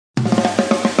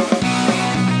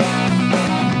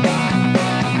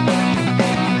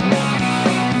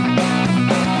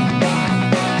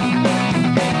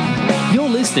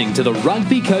listening to the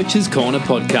Rugby Coaches Corner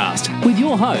podcast with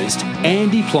your host,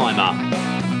 Andy Plymer.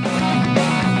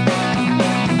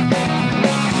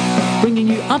 Bringing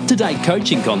you up-to-date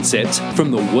coaching concepts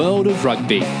from the world of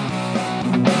rugby.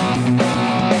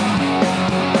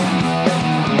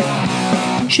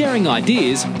 Sharing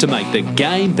ideas to make the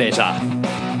game better.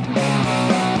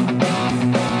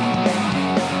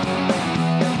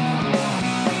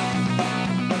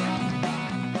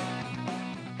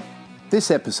 This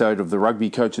episode of the Rugby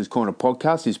Coaches Corner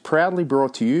podcast is proudly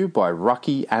brought to you by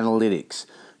Rugby Analytics.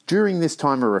 During this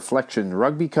time of reflection,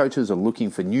 rugby coaches are looking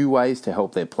for new ways to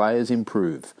help their players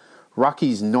improve.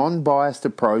 Rugby's non-biased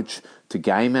approach to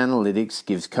game analytics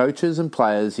gives coaches and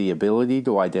players the ability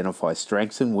to identify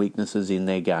strengths and weaknesses in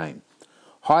their game,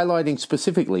 highlighting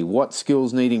specifically what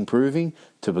skills need improving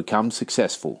to become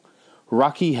successful.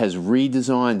 Rugby has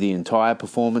redesigned the entire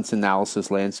performance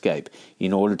analysis landscape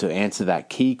in order to answer that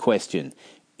key question: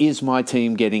 is my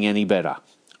team getting any better?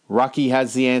 Rugby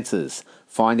has the answers.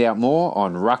 Find out more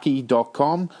on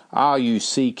ruckie.com,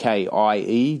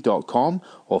 ruckie.com,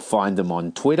 or find them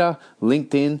on Twitter,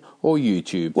 LinkedIn, or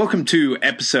YouTube. Welcome to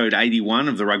episode 81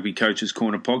 of the Rugby Coaches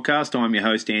Corner podcast. I'm your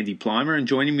host, Andy Plymer, and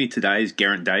joining me today is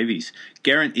Geraint Davies.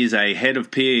 Geraint is a head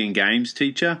of PE and games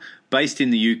teacher based in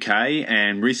the UK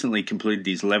and recently completed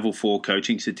his Level 4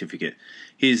 coaching certificate.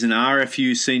 He is an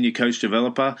RFU senior coach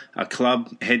developer, a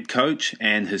club head coach,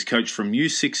 and has coached from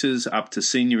U6s up to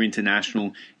senior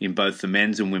international in both the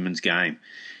men's and women's game.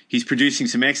 He's producing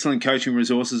some excellent coaching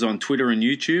resources on Twitter and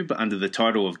YouTube under the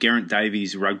title of Geraint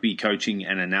Davies Rugby Coaching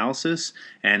and Analysis,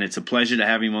 and it's a pleasure to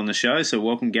have him on the show, so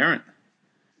welcome, Geraint.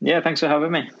 Yeah, thanks for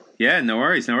having me. Yeah, no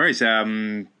worries.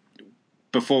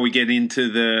 Before we get into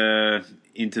the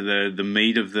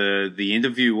meat of the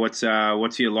interview, what's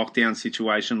your lockdown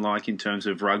situation like in terms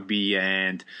of rugby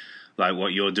and like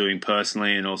what you're doing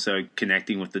personally, and also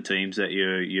connecting with the teams that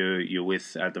you're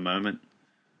with at the moment?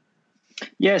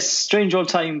 Yes, strange old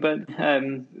time, but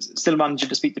still managing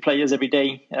to speak to players every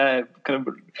day. Kind of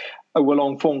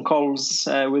hour-long phone calls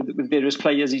with various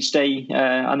players each day,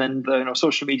 and then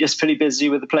social media is pretty busy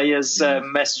with the players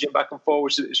messaging back and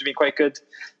forth, which has been quite good.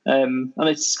 And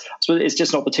it's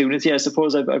just an opportunity, I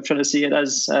suppose. I'm trying to see it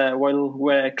as while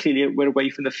we're away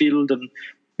from the field and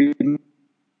we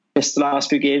missed the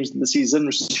last few games of the season,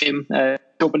 which is a shame.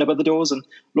 Opened up other doors and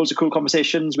loads of cool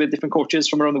conversations with different coaches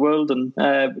from around the world, and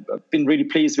I've been really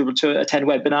pleased to be able to attend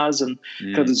webinars, and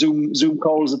kind of the Zoom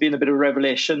calls have been a bit of a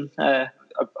revelation. I've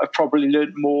probably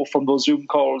learned more from those Zoom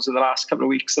calls in the last couple of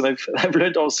weeks than I've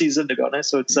learned all season, to be honest.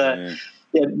 So it's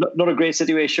not a great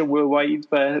situation worldwide,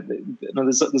 but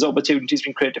there's opportunities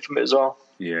being created from it as well.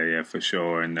 Yeah, for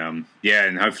sure, and and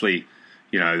hopefully,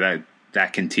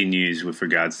 that continues with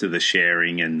regards to the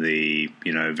sharing and the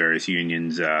various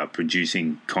unions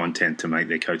producing content to make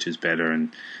their coaches better,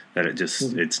 and that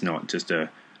it's not just a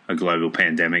global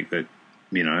pandemic that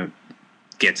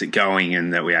gets it going,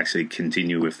 and that we actually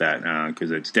continue with that,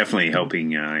 because it's definitely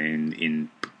helping in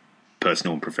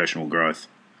personal and professional growth.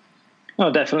 Oh,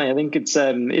 definitely. I think it's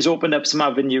opened up some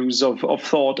avenues of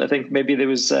thought. I think maybe there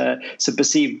was some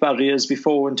perceived barriers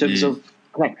before in terms of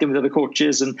connecting with other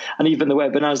coaches, and even the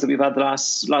webinars that we've had the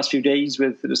last few days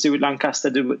with Stuart Lancaster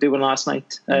doing last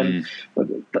night.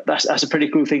 But that's a pretty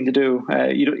cool thing to do.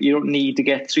 You don't need to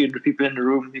get 300 people in the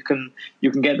room. You can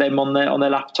get them on their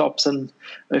laptops, and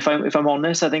if I'm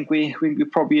honest, I think we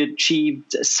probably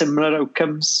achieved similar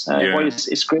outcomes. While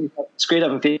it's great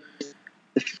having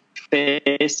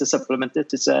face to supplement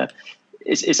it.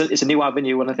 It's a new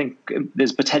avenue, and I think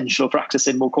there's potential for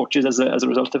accessing more coaches as a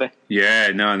result of it.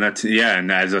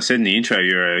 And as I said in the intro,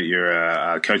 you're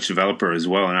a coach developer as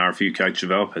well, an RFU coach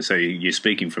developer. So you're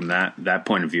speaking from that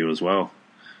point of view as well.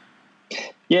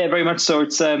 Yeah, very much so.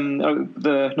 It's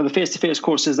the face-to-face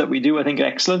courses that we do, I think, are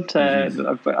excellent.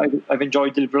 I've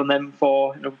enjoyed delivering them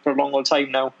for a long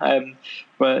time now.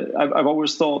 But I've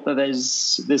always thought that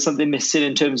there's something missing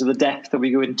in terms of the depth that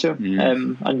we go into,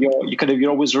 and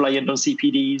you're always reliant on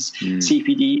CPDs.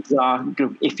 CPDs are,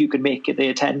 if you can make it, they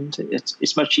attend.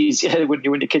 It's much easier when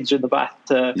the kids are in the bath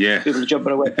to be able to jump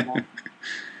on a webinar.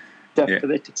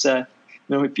 Definitely, it's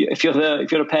if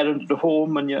you're a parent at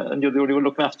home and you're the only one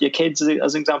looking after your kids,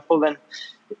 as an example, then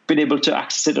being able to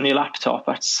access it on your laptop,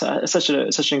 that's such an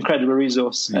incredible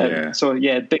resource.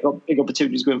 Big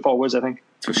opportunities going forwards, I think.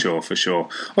 For sure.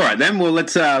 All right, then. Well,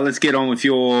 let's get on with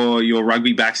your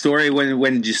rugby backstory.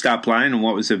 When did you start playing, and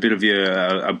what was a bit of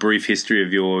a brief history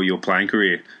of your playing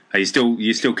career? Are you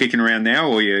still kicking around now,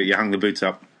 or you hung the boots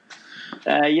up?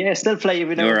 Still play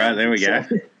every now and then. All right, there we go.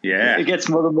 it gets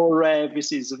more and more rare every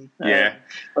season. I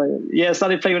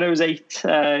started playing when I was 8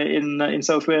 in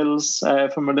South Wales,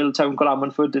 from a little town called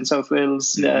Ammanford in South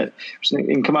Wales,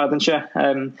 in Carmarthenshire.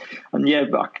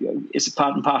 It's a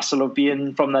part and parcel of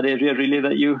being from that area, really,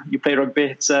 that you play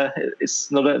rugby.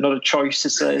 It's not a choice.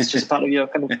 It's just a part of your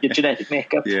kind of your genetic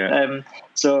makeup.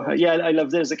 I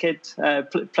loved it as a kid.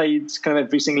 Played kind of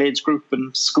every single age group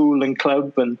and school and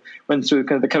club, and went through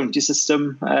kind of the county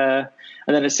system.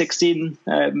 And then at 16,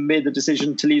 made the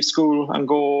decision to leave school and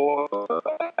go,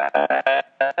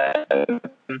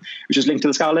 which is linked to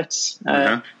the Scarlets.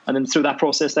 And then through that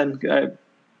process, then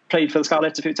played for the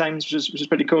Scarlets a few times, which was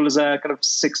pretty cool as a kind of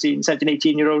 16, 17,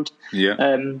 18-year-old.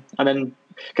 And then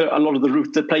kind of a lot of the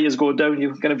route that players go down,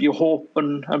 you hope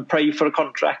and pray for a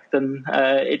contract, and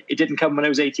it didn't come when I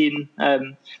was 18.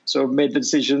 So made the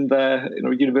decision that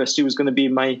university was going to be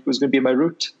my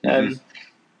route.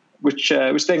 Which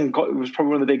then was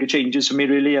probably one of the bigger changes for me,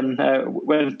 really, and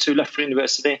went to Loughborough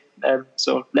University.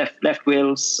 So left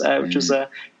Wales, which was a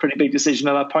pretty big decision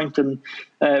at that point, and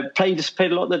played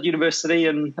a lot at university,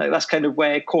 and that's kind of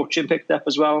where coaching picked up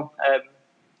as well.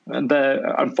 And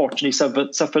unfortunately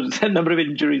suffered a number of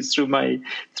injuries through my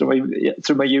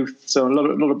youth. So a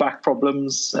lot of back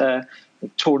problems,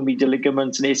 torn medial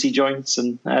ligaments and AC joints,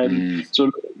 and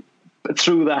so.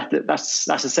 Through that's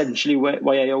essentially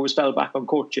why I always fell back on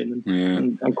coaching,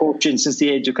 and coaching since the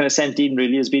age of kind of 17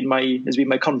 really has been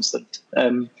my constant.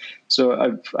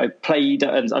 So I've played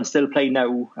and still play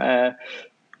now. Kind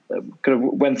of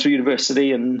went through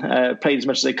university and played as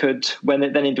much as I could.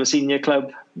 Went then into a senior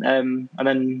club, and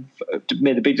then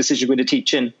made a big decision going to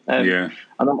teaching. And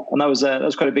that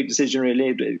was quite a big decision,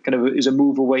 really. It kind of is a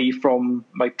move away from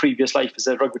my previous life as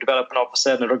a rugby development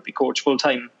officer and a rugby coach full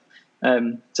time.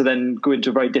 To then go into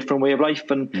a very different way of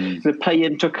life, and the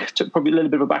playing took probably a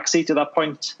little bit of a backseat at that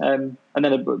point. And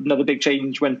then another big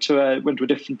change, went to a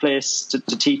different place to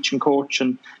teach and coach,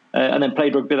 and then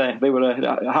played rugby there. They were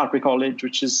a Hartbury College,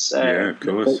 which is of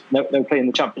course now playing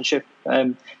the championship.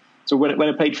 So when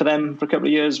I played for them for a couple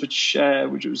of years, which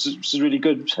was really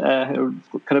good, kind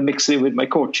of mixing with my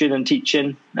coaching and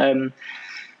teaching.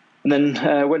 And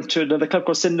then went to another club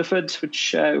called Cinderford,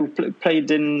 which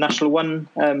played in National 1,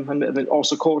 and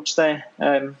also coached there.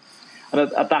 And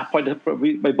at that point,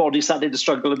 my body started to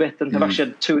struggle a bit, and I've actually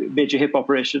had 2 major hip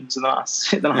operations in the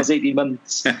last 18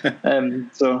 months. Got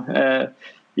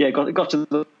to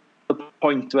the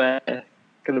point where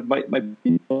kind of my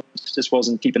just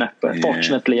wasn't keeping up. But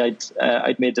fortunately,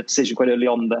 I'd made a decision quite early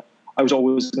on that I was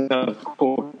always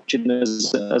coaching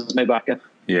as my backup.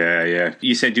 Yeah.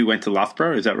 You said you went to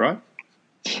Loughborough, is that right?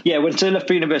 Yeah, I went to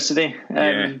Loughborough University.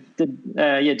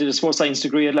 Did a sports science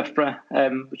degree at Loughborough,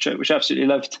 which I absolutely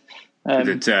loved.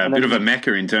 It's a bit of a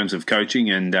mecca in terms of coaching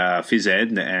and phys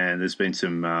ed, and there's been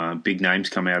some big names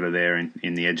come out of there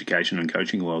in the education and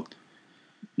coaching world.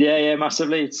 Yeah,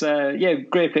 massively. It's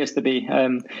great place to be.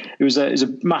 It was a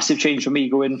massive change for me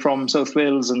going from South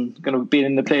Wales and kind of being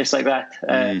in a place like that.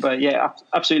 But yeah,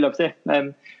 absolutely loved it.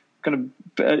 Kind of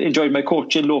enjoyed my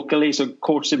coaching locally, so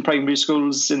coached in primary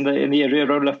schools in the area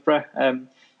around Loughborough,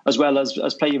 as well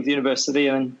as playing with the university.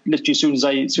 And literally as soon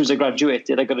as I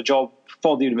graduated, I got a job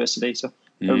for the university. So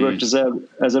I worked as a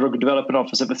rugby development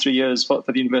officer for 3 years for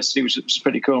the university, which was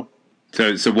pretty cool.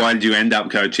 So why did you end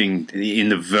up coaching in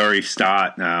the very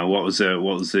start? What was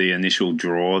the initial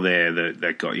draw there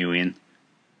that got you in?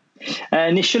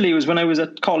 Initially, it was when I was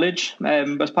at college.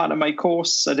 As part of my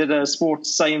course, I did a sports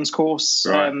science course,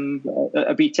 right.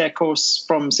 A BTEC course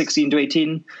from 16 to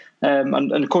 18,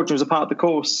 and coaching was a part of the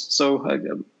course. So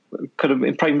kind of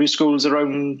in primary schools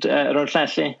around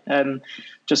Llanelli,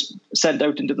 just sent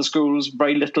out into the schools,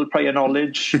 very little prior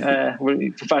knowledge,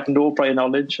 in fact no prior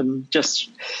knowledge, and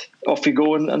just off you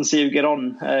go and see how you get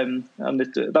on.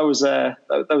 That was a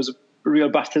real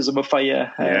baptism of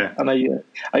fire, and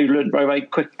I learned very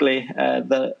quickly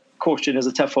that coaching is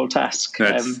a tough old task.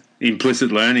 That's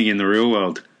implicit learning in the real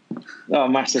world. Oh,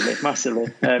 massively.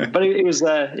 But it was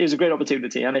a great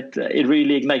opportunity, and it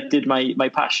really ignited my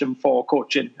passion for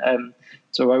coaching.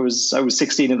 So I was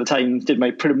 16 at the time, did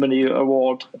my preliminary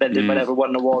award, then did my level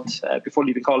 1 award before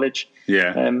leaving college.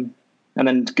 And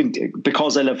then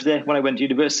because I loved it, when I went to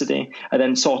university, I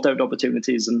then sought out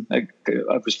opportunities, and I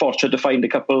was fortunate to find a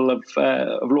couple of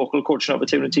local coaching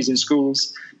opportunities in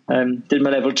schools. Did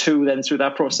my level 2 then through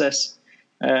that process.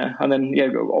 And then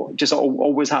just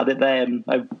always had it there. And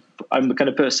I'm the kind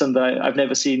of person that I've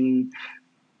never seen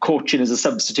coaching as a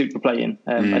substitute for playing.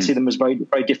 I see them as very,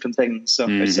 very different things. So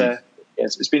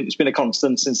yes, it's been a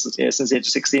constant since the age of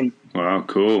 16. Wow,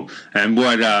 cool. And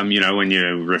what when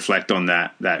you reflect on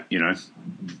that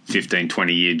 15,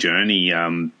 20 year journey,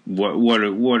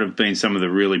 what have been some of the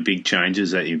really big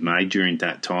changes that you've made during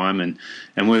that time,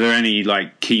 and were there any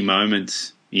like key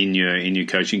moments in your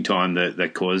coaching time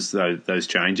that caused those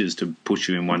changes to push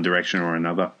you in one direction or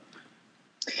another?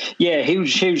 Yeah,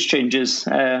 huge changes.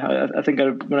 I think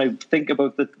when I think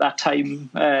about that time,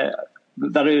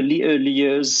 that early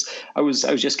years, I was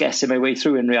just guessing my way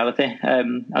through in reality.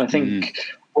 And I think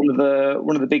one of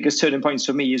the biggest turning points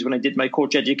for me is when I did my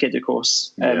coach educator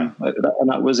course, and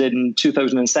that was in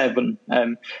 2007.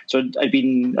 So I'd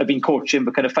been coaching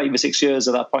for kind of 5 or 6 years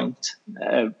at that point,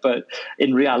 but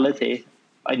in reality,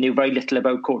 I knew very little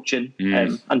about coaching,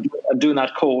 and doing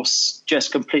that course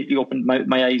just completely opened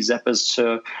my eyes up as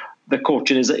to the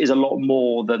coaching is a lot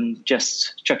more than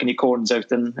just chucking your corns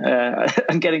out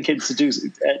and getting kids to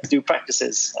do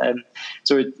practices.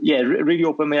 So it really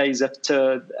opened my eyes up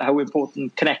to how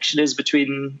important connection is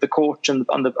between the coach and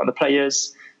the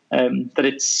players. That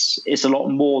it's a lot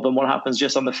more than what happens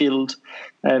just on the field.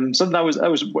 So that was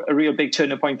a real big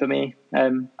turning point for me.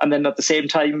 And then at the same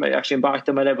time, I actually embarked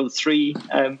on my level 3,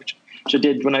 which I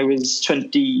did when I was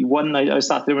 21. I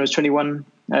started when I was 21.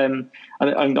 And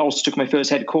I also took my first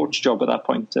head coach job at that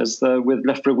point with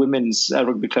Loughborough Women's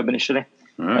Rugby Club initially.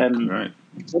 Right.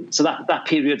 So that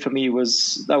period for me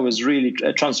was really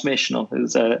transformational. It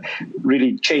was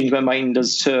really changed my mind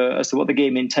as to what the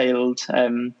game entailed.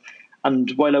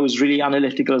 And while I was really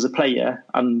analytical as a player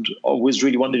and always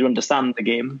really wanted to understand the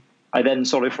game, I then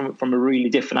saw it from a really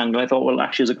different angle. I thought, well,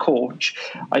 actually, as a coach,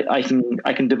 I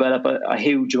can develop a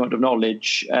huge amount of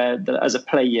knowledge that as a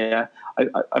player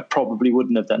I probably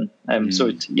wouldn't have done. So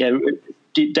it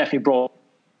definitely brought.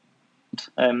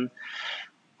 And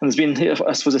there's been,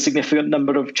 I suppose, a significant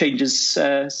number of changes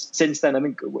since then. I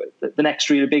think the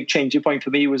next really big changing point for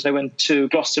me was I went to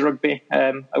Gloucester Rugby.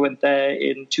 I went there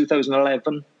in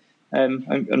 2011.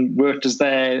 And worked as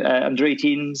their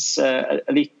under-18s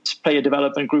elite player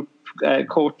development group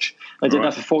coach. I did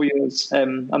that for 4 years,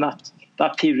 and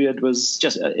that period was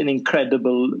just an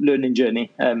incredible learning journey.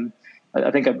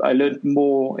 I think I learned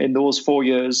more in those 4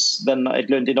 years than I'd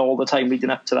learned in all the time leading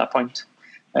up to that point.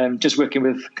 Just working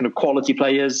with kind of quality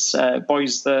players,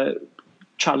 boys that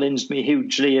challenged me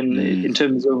hugely in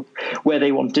terms of where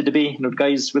they wanted to be.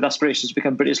 Guys with aspirations to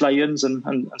become British Lions,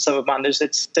 and some have managed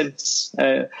it since.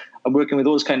 I'm working with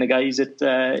those kind of guys. It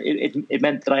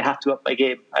meant that I had to up my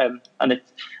game, and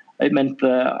it meant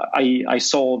that I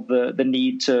saw the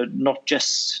need to not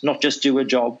just do a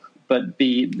job, but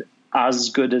be as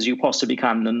good as you possibly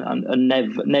can, and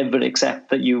never accept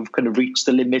that you've kind of reached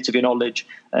the limit of your knowledge.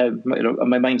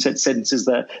 My mindset since is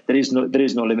that there is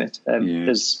no limit.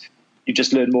 You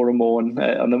just learn more and more, and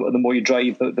the more you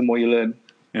drive, the more you learn.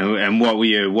 And what were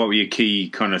your key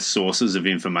kind of sources of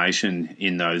information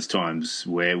in those times?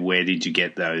 Where did you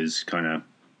get those kind of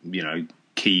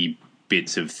key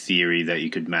bits of theory that you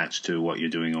could match to what you're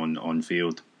doing on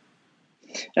field?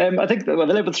 I think the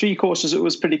level 3 courses, it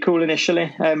was pretty cool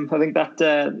initially. I think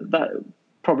that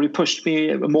probably pushed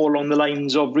me more along the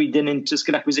lines of reading into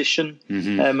skill acquisition,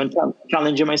 and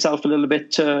challenging myself a little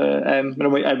bit. I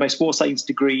had my sports science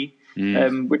degree,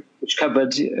 which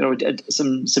covered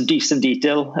some decent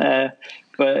detail.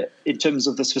 But in terms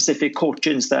of the specific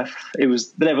coaching stuff, it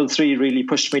was the level 3 really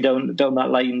pushed me down that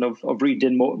line of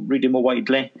reading more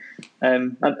widely.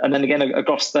 And then again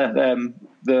across the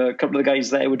couple of the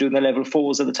guys there were doing their level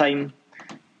 4s at the time.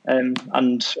 And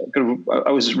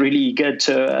I was really eager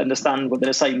to understand what their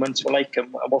assignments were like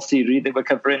and what theory they were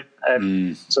covering.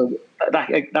 So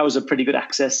that was a pretty good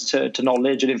access to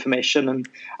knowledge and information, and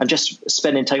just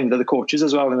spending time with other coaches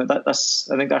as well. And I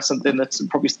think that's something that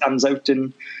probably stands out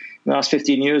in the last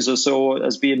 15 years or so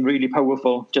as being really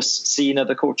powerful. Just seeing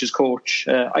other coaches coach,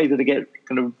 either to get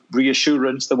kind of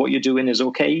reassurance that what you're doing is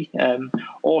okay,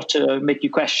 or to make you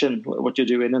question what you're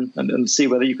doing and see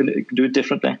whether you can do it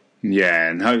differently. Yeah,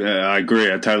 and I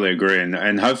agree. I totally agree,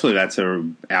 and hopefully that's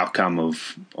an outcome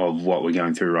of what we're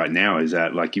going through right now. Is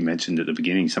that, like you mentioned at the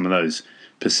beginning, some of those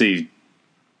perceived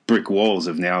brick walls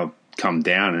have now come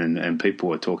down, and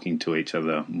people are talking to each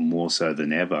other more so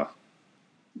than ever.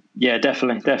 Yeah,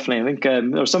 definitely. I think there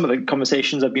were some of the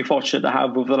conversations I've been fortunate to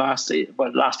have over the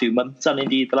last few months, and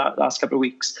indeed the last couple of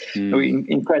weeks.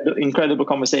 Incredible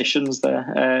conversations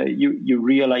there. You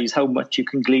realise how much you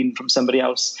can glean from somebody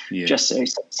else. Yeah. Just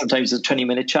sometimes a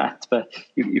 20-minute chat, but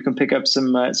you can pick up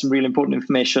some really important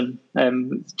information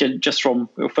just from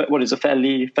what is a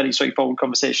fairly straightforward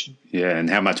conversation. Yeah, and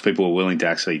how much people are willing to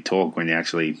actually talk when you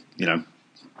actually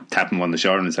tap them on the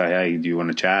shoulder and say, "Hey, do you want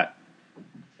to chat?"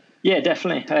 Yeah,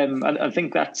 definitely. And I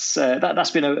think that's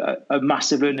been a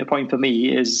massive learning point for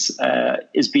me is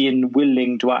being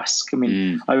willing to ask. I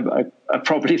mean, I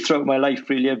probably throughout my life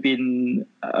really I've been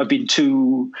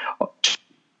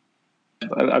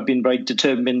very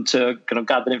determined to kind of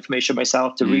gather information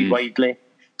myself, to read widely,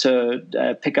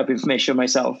 to pick up information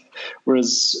myself.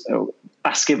 Whereas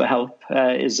asking for help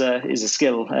is a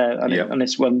skill, and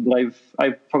it's one that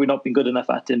I've probably not been good enough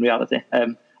at in reality.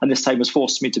 And this time has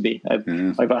forced me to be.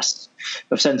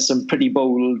 I've sent some pretty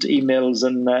bold emails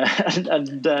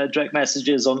and direct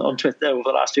messages on Twitter over the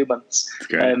last few months.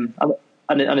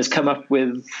 And it's come up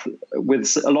with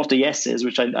a lot of yeses,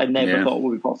 which I never thought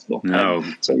would be possible. No.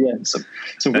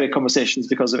 Some great conversations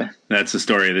because of it. That's the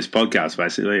story of this podcast,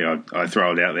 basically. I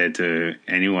throw it out there to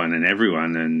anyone and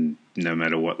everyone, and no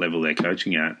matter what level they're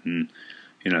coaching at. And,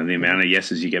 the amount of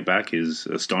yeses you get back is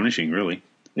astonishing, really.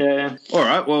 Yeah. All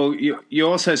right. Well, you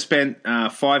also spent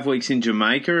 5 weeks in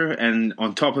Jamaica, and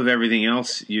on top of everything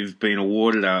else, you've been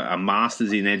awarded a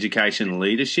Masters in Education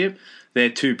Leadership. They're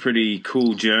two pretty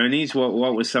cool journeys. What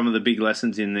were some of the big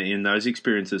lessons in those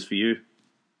experiences for you?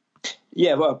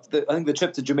 Yeah, well, I think the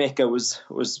trip to Jamaica was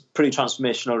pretty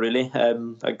transformational, really.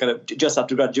 Just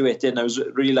after graduating, I was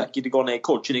really lucky to go on a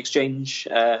coaching exchange,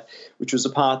 which was a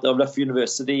part of Loughborough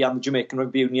University and the Jamaican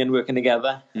Rugby Union working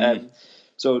together.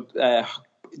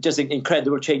 Just an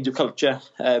incredible change of culture,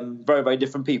 very, very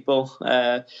different people,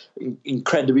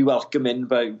 incredibly welcoming,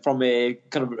 but from a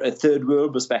kind of a third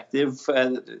world perspective,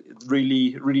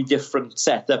 really, really different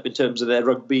setup in terms of their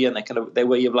rugby and their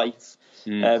way of life.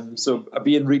 So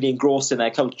being really engrossed in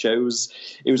their culture, it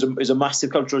was a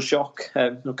massive cultural shock.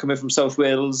 Coming from South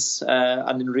Wales,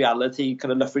 and in reality,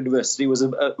 kind of Loughborough University was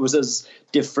as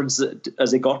different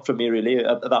as it got from me, really,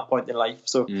 at that point in life.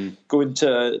 So going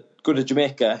to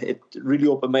Jamaica, it really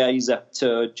opened my eyes up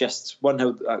to just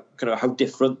how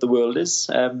different the world is,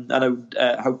 and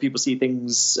how people see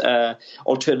things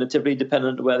alternatively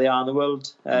dependent on where they are in the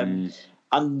world,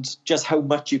 and just how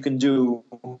much you can do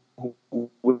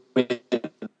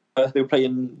they were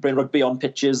playing rugby on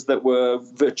pitches that were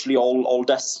virtually all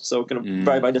dust, so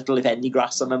very, very little, if any,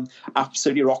 grass on them.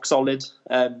 Absolutely rock solid.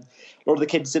 A lot of the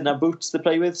kids didn't have boots to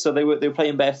play with, so they were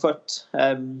playing barefoot.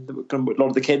 A lot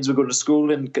of the kids were going to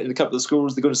school, and in a couple of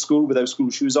schools they go to school without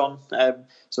school shoes on.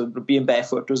 So being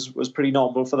barefoot was pretty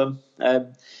normal for them.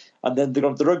 And then they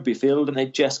got to the rugby field, and they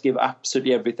just gave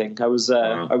absolutely everything. I was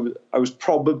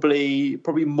probably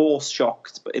most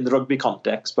shocked in the rugby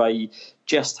context by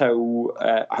just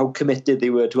how committed they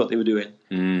were to what they were doing.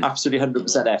 Absolutely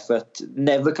 100% effort.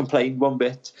 Never complained one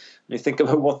bit. And you think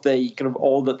about what they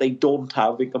all that they don't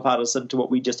have in comparison to what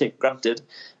we just take for granted.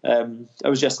 I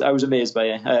was amazed by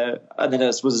it. And then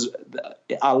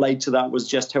allied to that was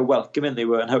just how welcoming they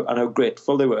were and how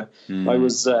grateful they were. I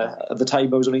was at the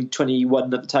time I was only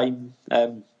 21 at the time,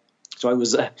 so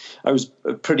I was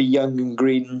pretty young and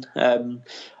green.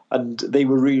 And they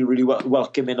were really, really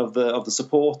welcoming of the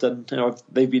support, and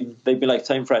they've been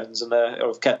lifetime friends, and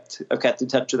I've kept in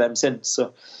touch with them since.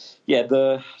 So yeah,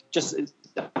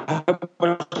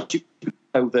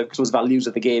 how those values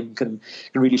of the game can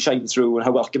really shine through, and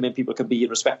how welcoming people can be and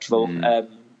respectful,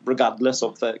 regardless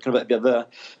of the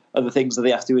other things that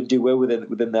they have to endure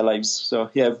within their lives. So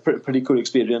yeah, pretty cool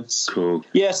experience. Cool.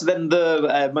 Yeah. So then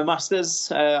my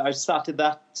masters, I started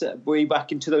that way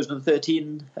back in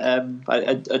 2013.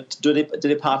 I did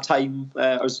it part time.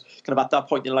 I was kind of at that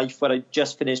point in life where I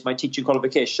just finished my teaching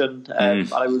qualification,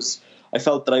 and I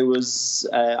felt that I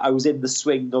was in the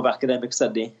swing of academic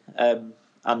study.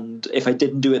 And if I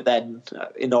didn't do it then,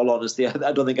 in all honesty,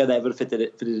 I don't think I'd ever fitted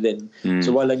it in.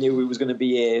 So while I knew it was going to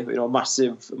be a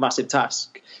massive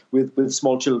task with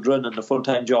small children and a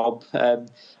full-time job, I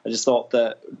just thought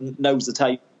that now's the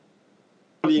time.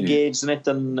 Fully engaged in it,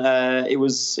 and it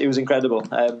was incredible.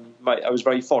 I was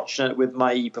very fortunate with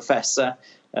my professor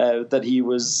that he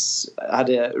had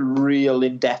a real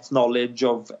in-depth knowledge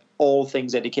of all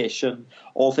things education,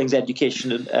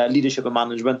 leadership and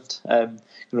management.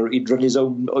 He'd run his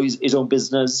own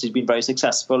business. He'd been very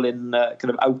successful in out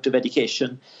of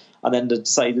education, and then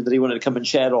decided that he wanted to come and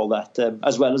share all that,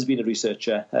 as well as being a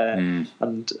researcher.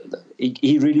 And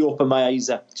he really opened my eyes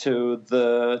up to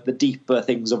the deeper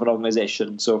things of an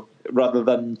organisation. So rather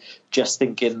than just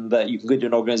thinking that you can go to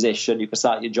an organisation, you can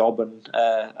start your job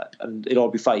and it'll all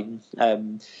be fine,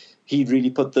 he really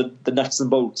put the nuts and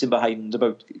bolts in behind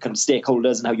about kind of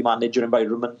stakeholders and how you manage your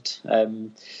environment.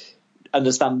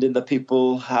 Understanding that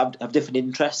people have different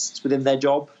interests within their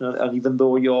job, and even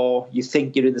though you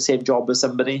think you're in the same job as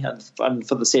somebody, and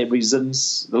for the same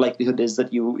reasons, the likelihood is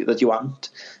that you aren't.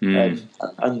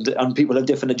 And people have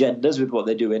different agendas with what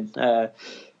they're doing.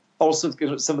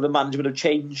 also some of the management of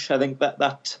change. I think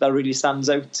that really stands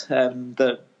out.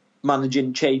 The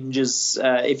managing change is,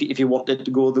 if you want it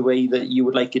to go the way that you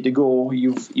would like it to go,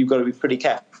 you've got to be pretty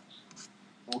careful.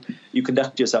 You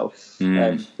conduct yourself.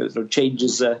 Change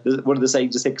is one of the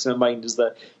sayings that sticks in my mind is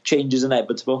that change is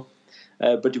inevitable.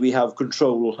 But do we have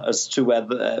control as to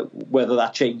whether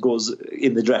that change goes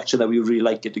in the direction that we would really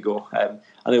like it to go?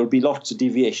 And there will be lots of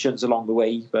deviations along the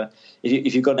way. But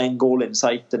if you've got an end goal in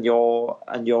sight and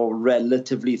you're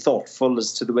relatively thoughtful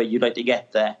as to the way you'd like to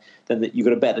get there, then you've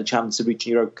got a better chance of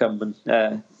reaching your outcome.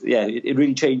 And it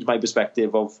really changed my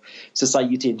perspective of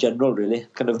society in general. Really,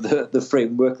 kind of the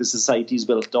framework the society is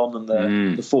built on,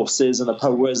 and the forces and the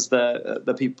powers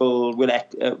that people will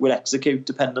execute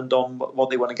dependent on what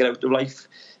they want to get out of life.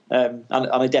 And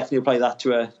I definitely apply that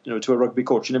to a rugby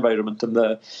coaching environment, and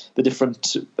the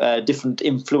different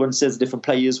influences different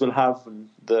players will have, and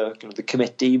the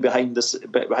committee behind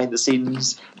the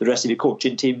scenes, the rest of your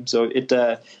coaching team. So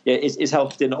it's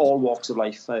helped in all walks of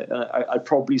life. I'd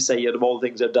probably say out of all the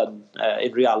things I've done,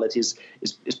 in reality is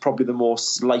probably the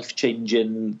most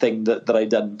life-changing thing that I've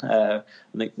done.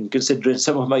 And considering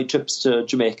some of my trips to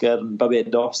Jamaica and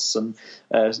Barbados and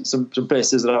some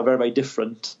places that are very, very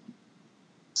different.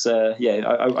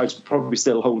 I probably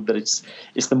still hold that it's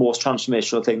the most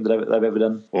transformational thing that I've ever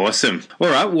done. Awesome. All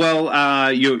right.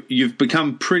 Well, you've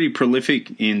become pretty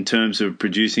prolific in terms of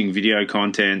producing video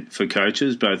content for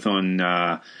coaches, both on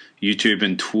YouTube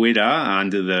and Twitter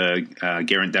under the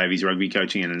Geraint Davies Rugby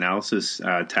Coaching and Analysis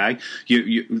tag.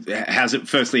 How's it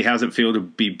feel to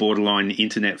be borderline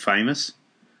internet famous?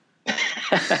 I'm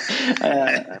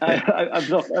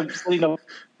certainly not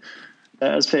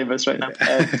as famous right now,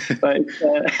 but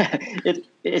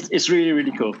it's really,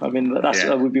 really cool. I mean,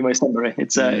 that would be my summary.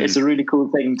 It's a really cool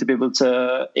thing to be able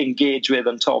to engage with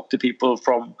and talk to people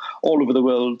from all over the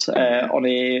world on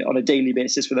a daily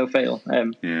basis without fail.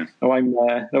 I'm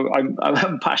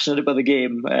passionate about the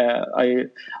game. I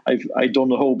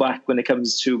don't hold back when it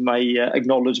comes to my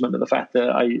acknowledgement of the fact that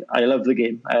I love the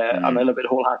game and I love it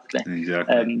wholeheartedly.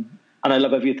 Exactly. And I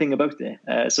love everything about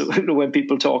it. So when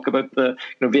people talk about the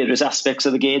various aspects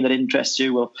of the game that interest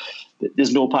you, well,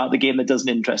 there's no part of the game that doesn't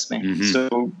interest me. Mm-hmm.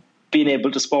 So being able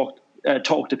to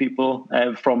talk to people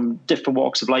from different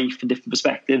walks of life and different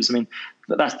perspectives, I mean,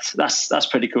 that's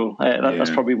pretty cool.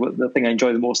 That's probably the thing I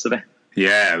enjoy the most of it.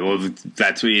 Yeah, well,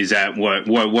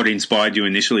 what inspired you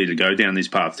initially to go down this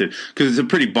path too? Because it's a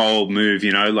pretty bold move,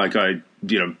 put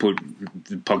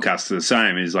the podcast to the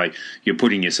same is like you're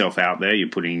putting yourself out there, you're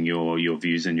putting your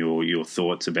views and your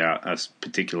thoughts about a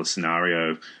particular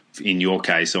scenario, in your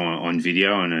case on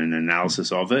video and an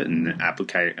analysis of it, and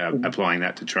applying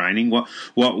that to training. What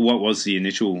was the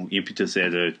initial impetus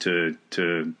there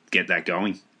to get that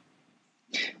going?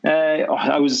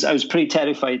 I was pretty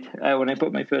terrified when I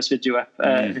put my first video up.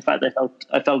 In fact,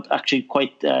 I felt actually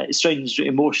quite strange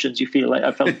emotions. You feel like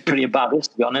I felt pretty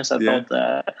embarrassed, to be honest. I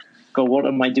thought, God, what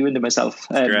am I doing to myself?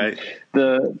 Right.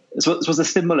 The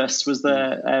stimulus was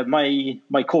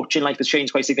my coaching life has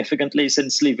changed quite significantly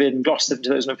since leaving Gloucester in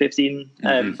 2015.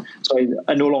 So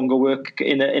I no longer work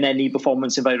in any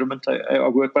performance environment. I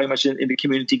work very much in the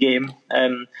community game.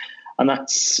 And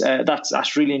that's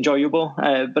really enjoyable,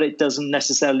 but it doesn't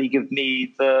necessarily give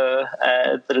me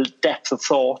the depth of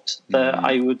thought that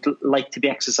I would like to be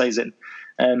exercising.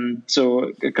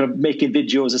 So kind of making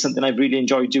videos is something I've really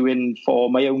enjoyed doing for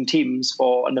my own teams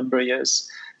for a number of years.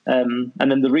 And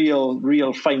then the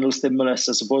real final stimulus,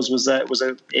 I suppose, was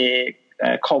a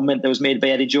comment that was made by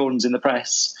Eddie Jones in the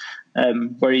press,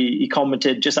 where he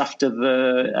commented just after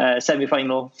the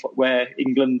semi-final where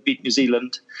England beat New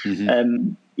Zealand.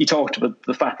 He talked about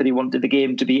the fact that he wanted the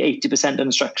game to be 80%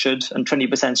 unstructured and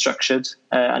 20% structured,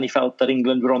 and he felt that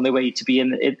England were on their way to be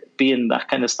in that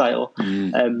kind of style.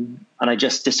 And I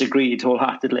just disagreed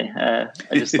wholeheartedly. I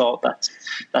just thought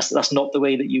that's not the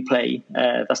way that you play.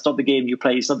 That's not the game you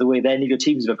play. It's not the way that any of your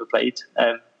teams have ever played.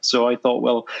 So I thought,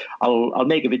 well, I'll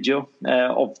make a video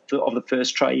of the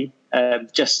first try,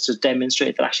 just to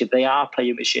demonstrate that actually they are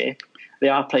playing with shape, they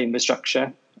are playing with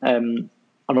structure.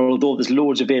 And although there's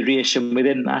loads of variation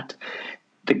within that,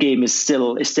 the game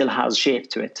still has shape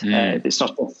to it. It's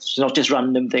not just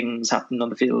random things happening on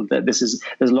the field. There's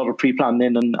a lot of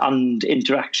pre-planning and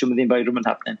interaction with the environment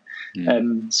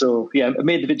happening. So I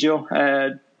made the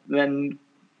video, then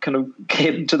kind of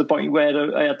came to the point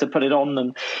where I had to put it on,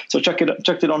 and so chucked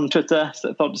it on Twitter.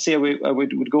 So I thought to see how it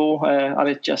would go, and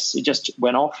it just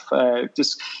went off.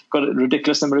 Just got a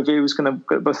ridiculous number of views, kind of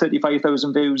got about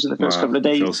 35,000 views in the first couple of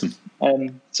days. Awesome.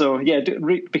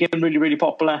 It became really, really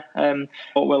popular.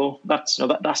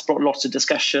 That's brought lots of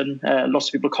discussion. Lots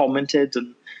of people commented,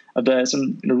 and had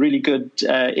some really good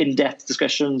in-depth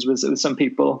discussions with some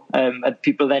people. Had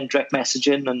people then direct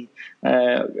messaging and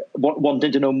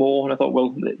wanting to know more. And I thought,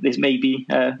 well, this maybe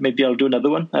I'll do another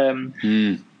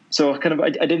one. So kind of,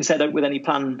 I didn't set out with any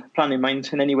plan in mind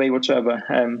in any way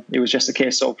whatsoever. It was just a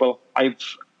case of, well,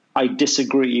 I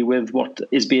disagree with what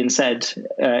is being said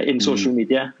in social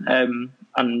media,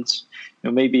 and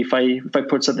maybe if I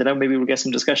put something out, maybe we'll get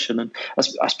some discussion. And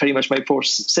that's pretty much my approach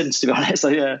since, to be honest.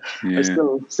 I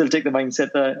still take the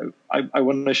mindset that I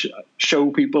want to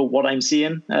show people what I'm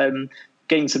seeing,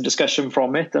 gain some discussion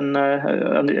from it,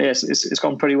 and yes, it's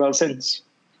gone pretty well since.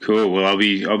 Cool. Well, I'll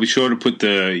be sure to put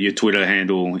your Twitter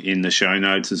handle in the show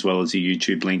notes, as well as the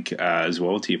YouTube link as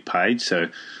well to your page, so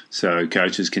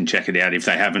coaches can check it out if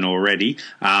they haven't already.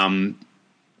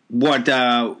 What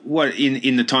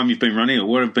in the time you've been running it,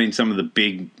 what have been some of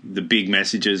the big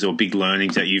messages or big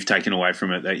learnings that you've taken away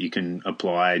from it that you can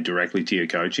apply directly to your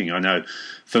coaching? I know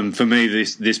for me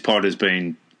this pod has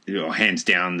been hands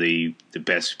down the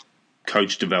best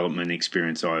coach development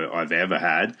experience I've ever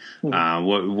had.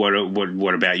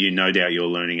 What about you? No doubt you're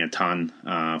learning a ton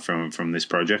from this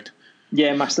project.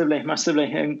 Yeah, massively. I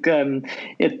think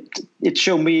it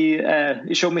showed me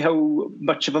how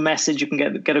much of a message you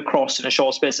can get across in a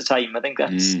short space of time. I think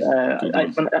that's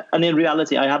and in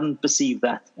reality, I hadn't perceived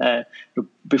that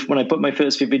when I put my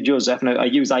first few videos up. Now I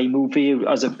use iMovie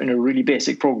as in a really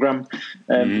basic program.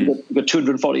 We've got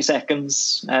 240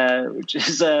 seconds, which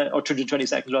is or 220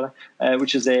 seconds rather,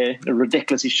 which is a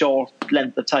ridiculously short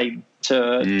length of time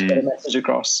to get a message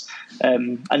across,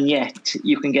 and yet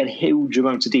you can get huge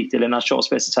amounts of detail in that short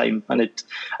space of time. And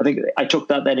I think I took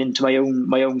that then into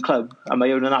my own club and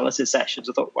my own analysis sessions.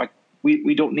 I thought, like,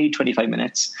 we don't need 25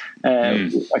 minutes.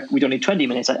 We don't need 20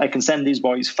 minutes. I can send these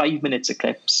boys 5 minutes of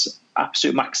clips,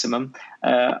 absolute maximum,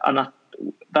 and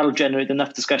that'll generate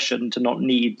enough discussion to not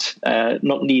need a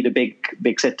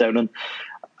big sit down. And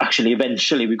actually,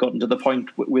 eventually, we got to the point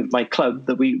with my club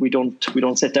that we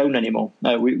don't sit down anymore.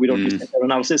 We don't do sit down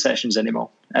analysis sessions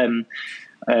anymore.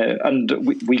 And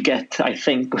we get, I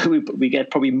think, we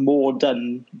get probably more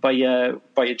done by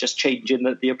just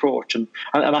changing the approach, and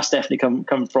that's definitely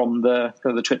come from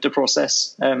the Twitter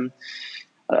process.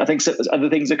 I think other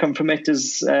things that come from it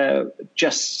is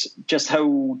just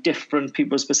how different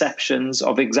people's perceptions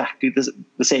of exactly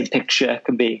the same picture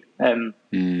can be. And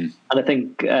I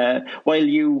think while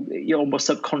you're almost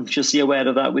subconsciously aware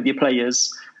of that with your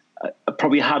players, I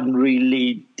probably hadn't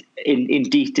really in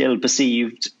detail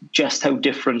perceived just how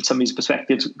different some of these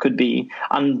perspectives could be,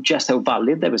 and just how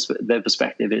valid their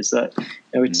perspective is. That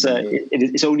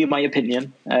it's only my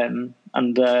opinion, and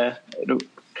as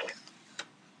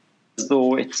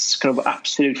though it's kind of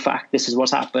absolute fact. This is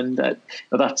what's happened.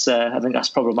 That's I think that's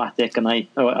problematic, and I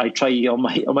try on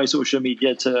my social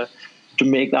media to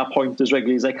make that point as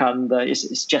regularly as I can.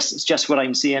 It's just what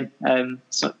I'm seeing.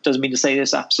 So it doesn't mean to say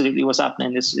this absolutely what's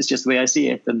happening. It's just the way I see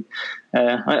it, and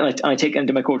I take it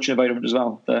into my coaching environment as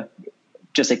well.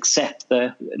 Just accept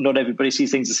that not everybody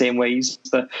sees things the same ways.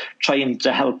 But trying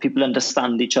to help people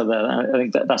understand each other. I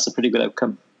think that's a pretty good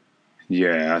outcome.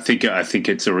 Yeah, I think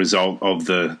it's a result of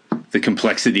the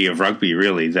complexity of rugby,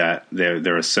 really, that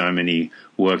there are so many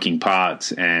working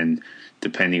parts, and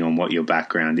depending on what your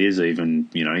background is, even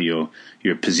your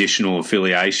positional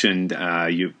affiliation,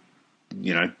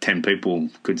 10 people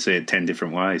could see it 10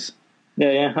 different ways.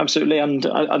 Yeah, absolutely, and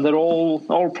they're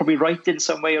all probably right in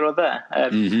some way or other.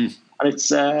 And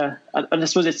it's and I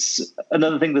suppose it's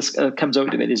another thing that comes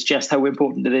out of it is just how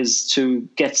important it is to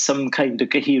get some kind of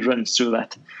coherence through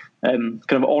that. Kind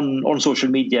of on social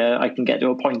media, I can get to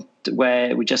a point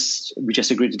where we just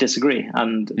agree to disagree,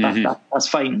 and that's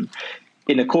fine.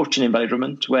 In a coaching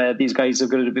environment where these guys are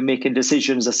going to be making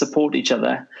decisions that support each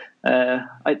other,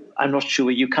 I'm not sure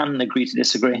you can agree to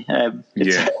disagree.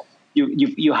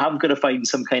 You have got to find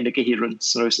some kind of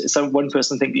coherence. So one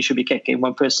person thinks you should be kicking,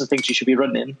 one person thinks you should be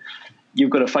running.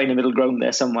 You've got to find a middle ground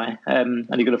there somewhere, and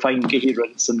you've got to find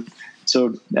coherence. And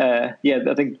so, I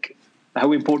think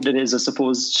how important it is, I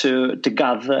suppose, to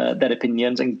gather their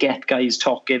opinions and get guys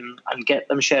talking and get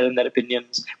them sharing their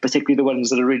opinions, particularly the ones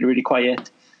that are really, really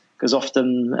quiet. Because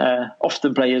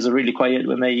often players are really quiet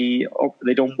when they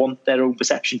don't want their own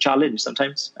perception challenged.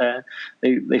 Sometimes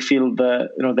they feel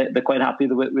that they're quite happy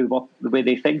with the way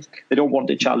they think. They don't want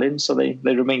it challenged, so they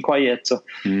remain quiet. So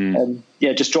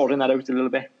just drawing that out a little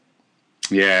bit.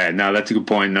 Yeah, no, that's a good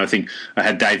point. And I think I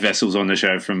had Dave Vessels on the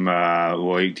show from.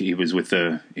 He was with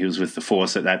the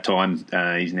Force at that time.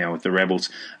 He's now with the Rebels,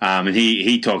 and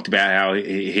he talked about how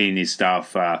he and his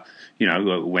staff,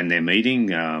 when they're meeting,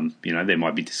 there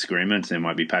might be disagreements, there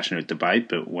might be passionate debate,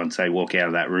 but once they walk out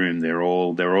of that room, they're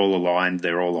all aligned,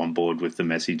 they're all on board with the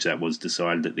message that was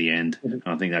decided at the end. Mm-hmm.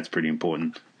 I think that's pretty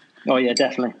important. Oh yeah,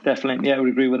 definitely. Yeah, I would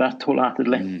agree with that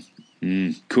wholeheartedly.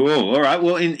 Cool. All right.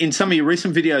 Well, in some of your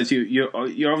recent videos,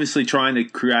 you're obviously trying to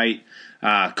create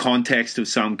context of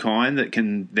some kind that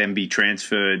can then be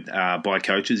transferred by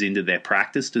coaches into their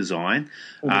practice design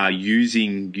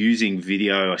using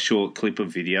video, a short clip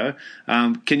of video.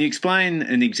 Can you explain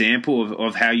an example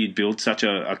of how you'd build such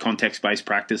a context-based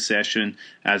practice session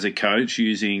as a coach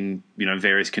using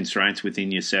various constraints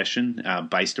within your session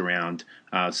based around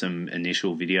some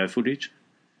initial video footage?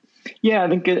 Yeah, I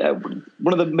think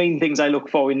one of the main things I look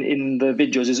for in the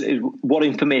videos is what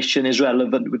information is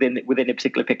relevant within a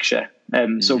particular picture.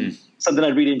 So something I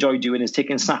really enjoy doing is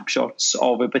taking snapshots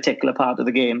of a particular part of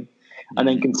the game and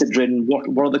then considering what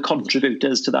are the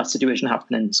contributors to that situation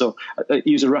happening. So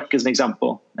use a ruck as an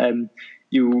example. If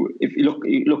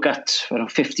you look at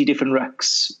 50 different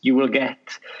rucks, you will get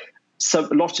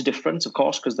lots of difference, of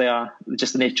course, because they are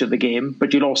just the nature of the game.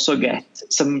 But you'll also get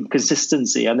some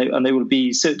consistency, and there will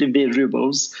be certain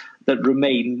variables that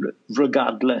remain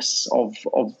regardless of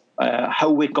how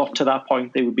we got to that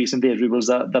point. There will be some variables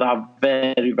that are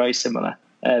very, very similar.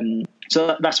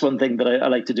 So that's one thing that I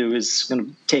like to do is kind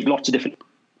of take lots of different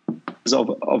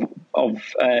of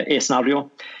a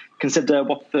scenario, consider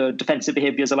what the defensive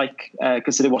behaviours are like,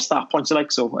 consider what start points are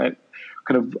like. So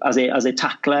kind of as a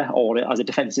tackler or as a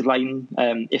defensive line,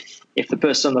 if the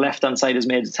person on the left hand side has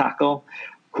made a tackle,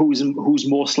 who's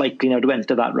most likely now to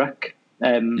enter that ruck,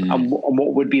 and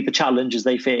what would be the challenges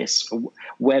they face?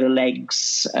 Where are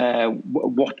legs?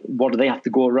 What do they have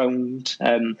to go around?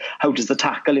 How does the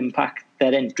tackle impact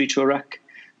their entry to a ruck?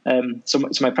 So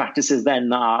my practices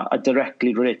then are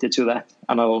directly related to that,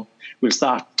 and we'll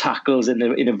start tackles in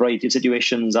a variety of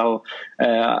situations. I'll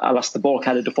ask the ball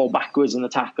carrier to fall backwards in the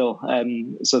tackle,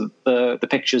 so the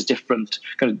picture is different.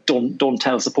 Kind of don't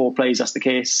tell support plays. That's the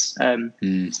case.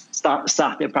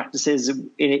 Start their practices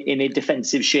in a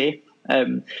defensive shape,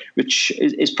 which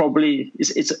is probably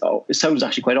it sounds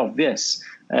actually quite obvious,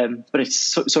 but it's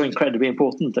so incredibly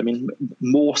important. I mean,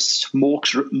 most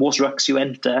rucks you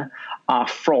enter are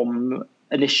from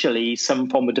initially some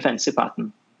form of defensive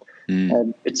pattern.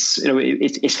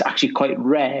 It's actually quite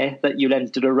rare that you'll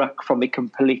enter a ruck from a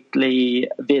completely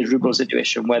variable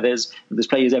situation where there's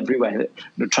players everywhere.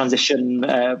 Transition,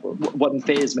 one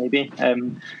phase maybe.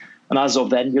 And as of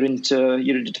then, you're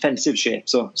into defensive shape.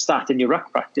 So start in your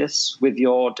ruck practice with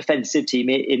your defensive team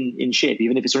in shape,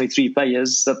 even if it's only 3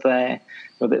 players, that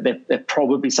they're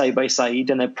probably side by side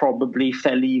and they're probably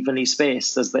fairly evenly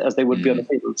spaced as they would be on the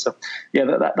field. So yeah,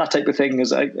 that type of thing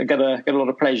is I get a lot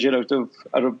of pleasure out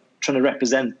of trying to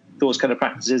represent those kind of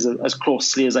practices as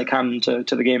closely as I can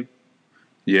to the game.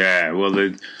 Yeah, well,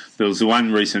 there was the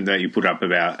one recent that you put up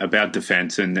about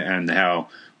defence and how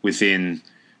within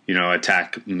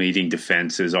attack meeting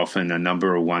defence, there's often a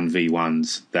number of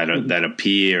 1v1s that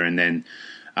appear, and then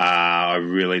I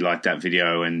really like that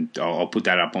video, and I'll put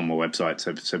that up on my website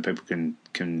so people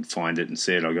can find it and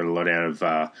see it. I got a lot out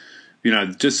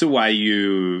of just the way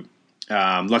you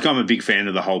I'm a big fan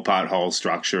of the whole part whole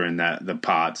structure, and that the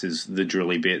parts is the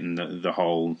drilly bit, and the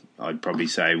whole I'd probably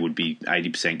say would be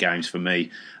 80% games for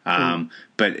me.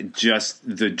 But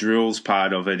just the drills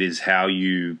part of it is how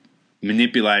you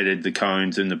manipulated the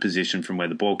cones and the position from where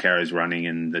the ball carrier is running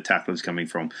and the tackler's coming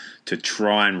from to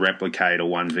try and replicate a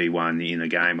 1v1 in a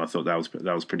game. I thought that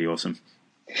was pretty awesome.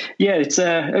 Yeah,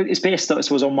 it's based, I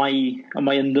suppose, on my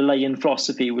underlying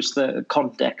philosophy, which the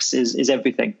context is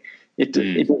everything. It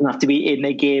doesn't have to be in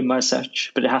a game as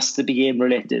such, but it has to be game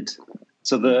related.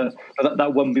 So that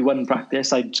 1v1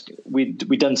 practice, we'd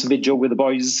done some video with the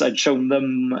boys. I'd shown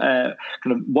them kind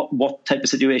of what type of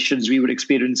situations we would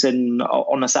experience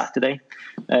on a Saturday,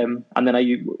 and then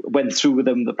I went through with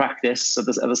them the practice at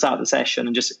the start of the session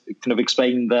and just kind of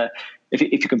explained if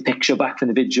you can picture back from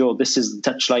the video, this is the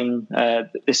touchline,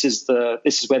 this is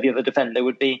where the other defender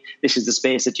would be, this is the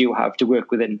space that you have to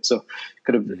work within. So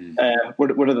kind of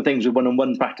one of the things with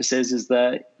one-on-one practices is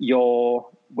that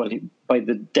by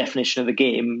the definition of the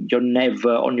game, you're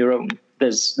never on your own.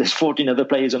 There's 14 other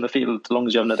players on the field as long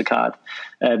as you have another card.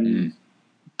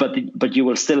 But you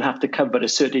will still have to cover a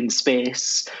certain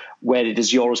space where it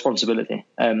is your responsibility.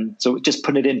 So just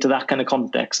put it into that kind of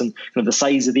context, and kind of the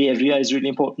size of the area is really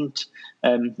important.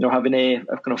 Having a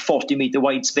kind of 40-meter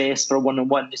wide space for a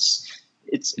one-on-one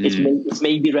it's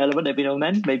maybe relevant every now and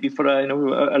then, maybe for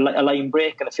a line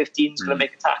break and a 15 is going to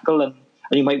make a tackle, and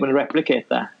you might want to replicate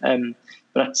that.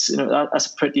 But that's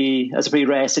a pretty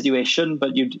rare situation,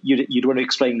 but you'd want to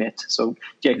explain it. So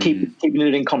keeping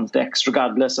it in context,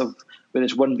 regardless of whether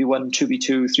it's 1v1,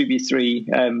 2v2,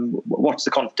 3v3. What's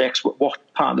the context? What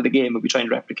part of the game are we trying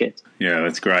to replicate? Yeah,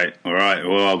 that's great. All right.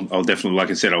 Well, I'll definitely, like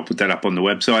I said, I'll put that up on the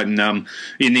website. And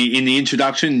in the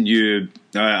introduction,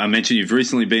 I mentioned you've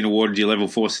recently been awarded your Level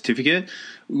 4 certificate.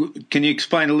 Can you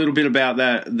explain a little bit about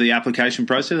the application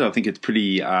process? I think it's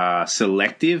pretty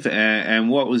selective. And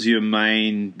what was your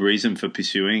main reason for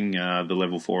pursuing the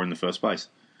Level 4 in the first place?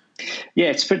 Yeah,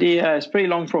 it's a pretty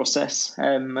long process.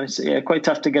 It's quite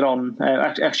tough to get on.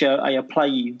 Actually, I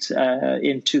applied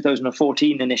in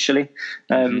 2014 initially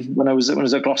when I was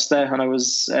at Gloucester, and I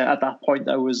was at that point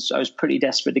I was pretty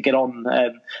desperate to get on.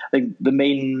 I think the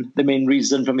main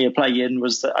reason for me applying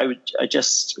was that I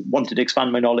just wanted to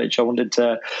expand my knowledge. I wanted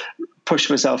to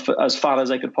push myself as far as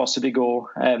I could possibly go.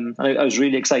 And I was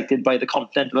really excited by the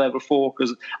content of Level 4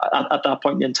 because at that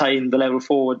point in time, the Level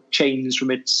 4 changed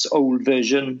from its old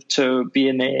version to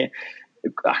being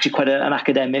actually quite an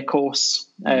academic course.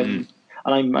 And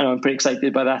I'm pretty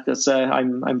excited by that. That's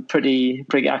I'm pretty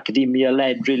academia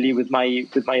led really with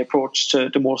my approach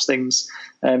to most things.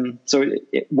 So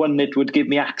it would give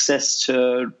me access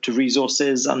to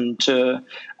resources and to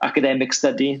academic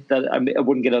study that I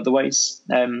wouldn't get otherwise,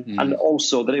 and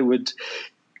also that it would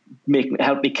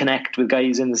help me connect with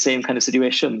guys in the same kind of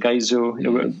situation, guys who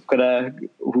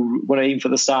who want to aim for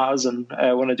the stars and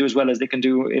want to do as well as they can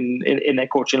do in their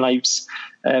coaching lives.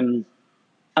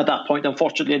 At that point,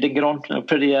 unfortunately, I didn't get on.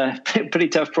 Pretty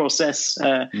tough process.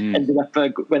 Ended up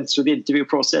went through the interview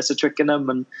process at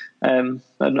Twickenham, and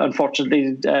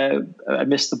unfortunately, I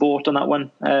missed the boat on that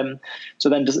one. So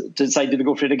then decided to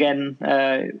go for it again,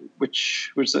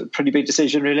 which was a pretty big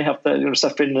decision, really, after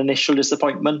suffering an initial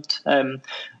disappointment. And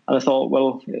I thought,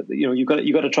 well, you've got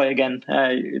to try again.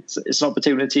 It's an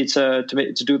opportunity to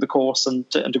do the course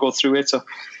and to go through it. So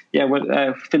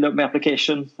filled out my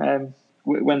application.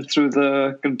 Went through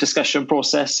the discussion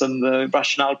process and the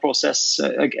rationale process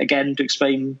again to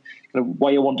explain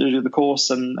why I wanted to do the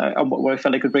course and what I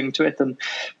felt I could bring to it. And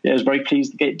I was very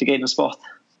pleased to gain a spot.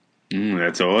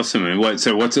 That's awesome. And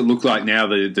so what's it look like now,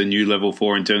 the new Level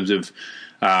 4 in terms of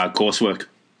coursework?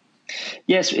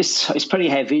 Yes, it's pretty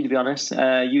heavy, to be honest.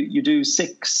 You do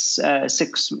six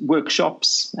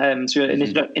workshops, so an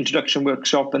introduction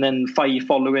workshop, and then 5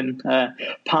 following.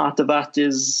 Part of that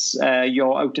is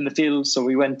you're out in the field. So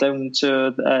we went down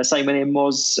to Simon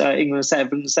Ammo's England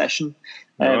 7 session.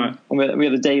 Right. And we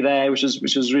had a day there, which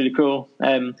was really cool.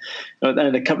 And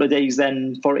a couple of days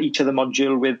then for each of the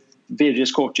module with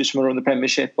various coaches from around the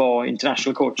Premiership or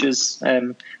international coaches,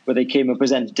 where they came and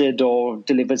presented or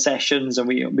delivered sessions, and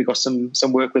we got some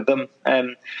work with them.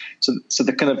 So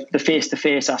the kind of the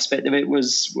face-to-face aspect of it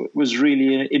was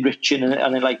really enriching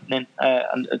and enlightening,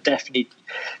 and definitely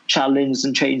challenged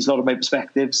and changed a lot of my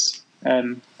perspectives.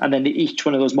 And then each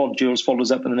one of those modules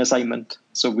follows up with an assignment.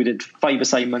 So we did 5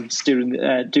 assignments during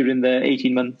the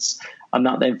 18 months, and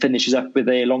that then finishes up with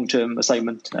a long-term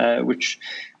assignment, which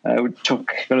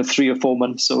took 3 or 4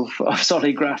 months of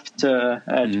solid graft to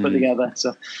put together.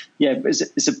 So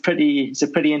it's a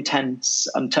pretty intense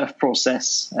and tough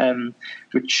process,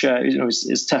 which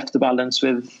is tough to balance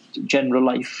with general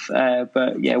life,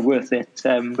 but worth it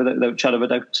without shadow of a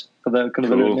doubt for the kind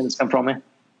of learning that's come from it.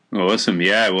 Awesome.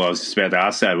 Yeah, well, I was just about to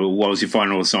ask that. What was your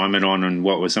final assignment on, and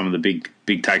what were some of the big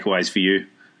takeaways for you?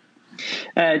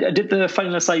 I did the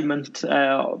final assignment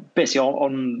basically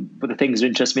on the things that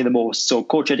interest me the most. So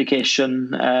coach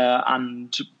education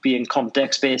and being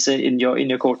context based in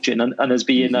your coaching, and as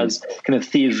being as kind of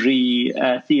theory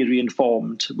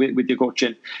informed with your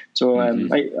coaching. So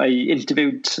I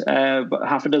interviewed about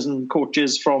half a dozen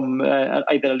coaches from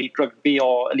either elite rugby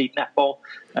or elite netball.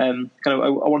 I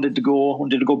wanted to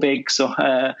go big, so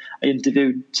I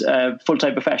interviewed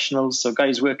full-time professionals, so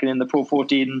guys working in the Pro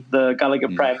 14, the Gallagher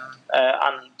Prem,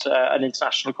 and an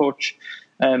international coach.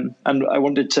 And I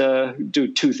wanted to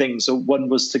do 2 things. So one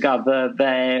was to gather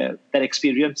their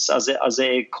experience as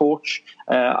a coach,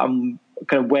 and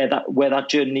kind of where that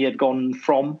journey had gone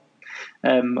from,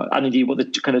 and indeed what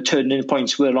the kind of turning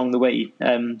points were along the way.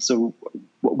 So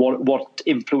what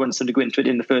influenced them to go into it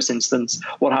in the first instance,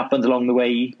 what happened along the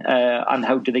way, and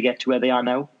how did they get to where they are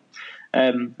now.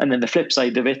 And then the flip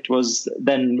side of it was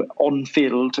then on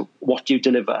field, what do you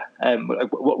deliver?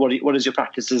 What does your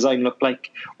practice design look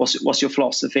like? What's your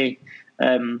philosophy?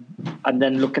 And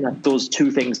then looking at those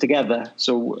 2 things together.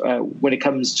 So when it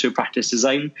comes to practice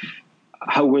design,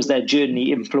 how was their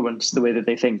journey influenced the way that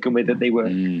they think and the way that they work.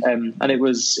 And it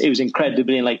was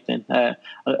incredibly enlightening.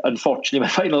 Unfortunately, my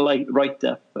final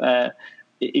write-up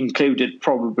included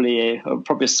probably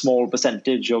a small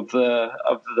percentage of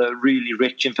the really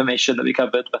rich information that we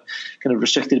covered, but kind of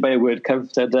restricted by a word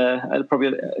count. I'd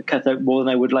probably cut out more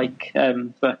than I would like,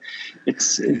 but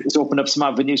it's opened up some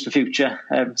avenues for future.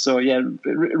 So yeah,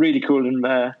 really cool and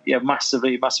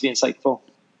massively insightful.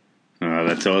 Oh,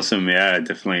 that's awesome. Yeah,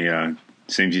 definitely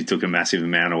seems you took a massive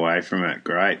amount away from it.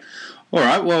 Great. All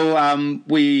right. Well,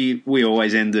 we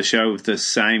always end the show with the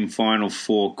same final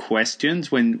 4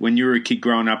 questions. When you were a kid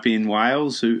growing up in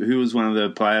Wales, who was one of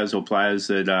the players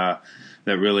that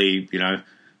really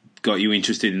got you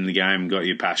interested in the game, got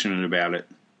you passionate about it?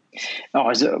 Oh, I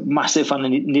was a massive fan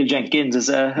of Neil Jenkins as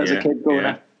a kid growing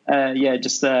up. I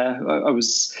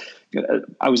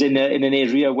was in an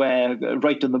area where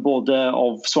right on the border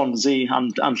of Swansea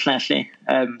and Llanelli.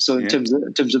 So in terms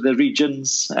of the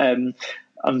regions.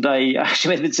 And I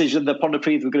actually made the decision that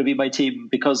Pontypridd were going to be my team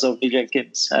because of Neil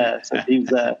Jenkins. So he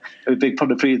was a big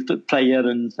Pontypridd player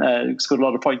and scored a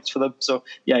lot of points for them. So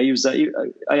yeah, I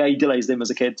idolised him as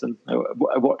a kid, and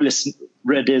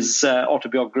read his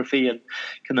autobiography and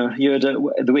kind of heard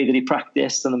the way that he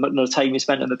practiced and the time he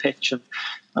spent on the pitch, and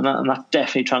that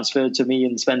definitely transferred to me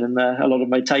and spending a lot of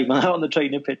my time on the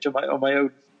training pitch on my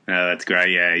own. Oh, that's great.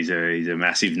 Yeah, he's a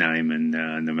massive name, and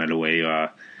no matter where you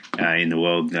are in the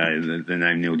world, the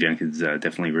name Neil Jenkins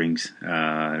definitely rings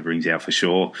out for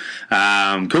sure.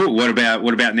 Cool. What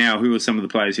about now? Who are some of the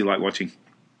players you like watching?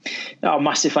 Oh,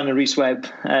 massive fan of Rhys Webb.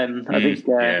 I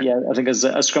think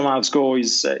as scrum half score,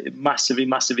 he's a massively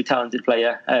talented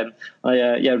player. I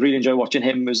really enjoy watching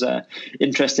him. It was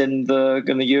interesting the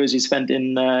years he spent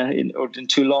in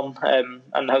Toulon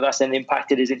and how that's then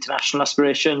impacted his international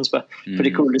aspirations. But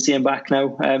pretty cool to see him back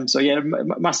now.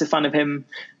 Massive fan of him.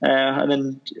 And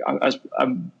then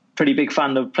I'm pretty big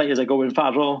fan of players like Owen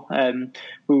Farrell,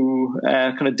 who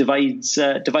kind of divides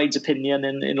opinion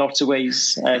in lots of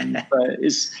ways. But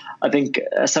is, I think,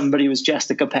 somebody who's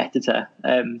just a competitor,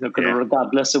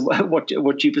 regardless of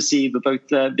what you perceive about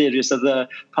various other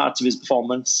parts of his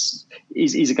performance.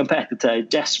 He's a competitor,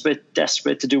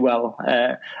 desperate to do well,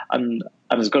 and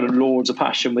has got loads of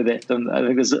passion with it. And I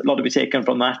think there's a lot to be taken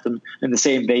from that. And in the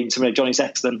same vein, somebody like Johnny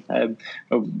Sexton,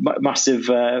 massive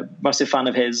fan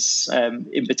of his,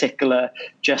 in particular,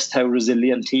 just how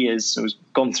resilient he is. He's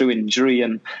gone through injury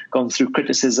and gone through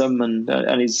criticism,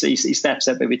 and he steps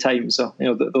up every time. So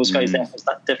those guys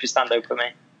definitely stand out for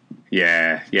me.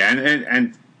 Yeah,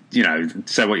 and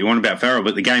say what you want about Farrell,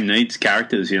 but the game needs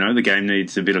characters. The game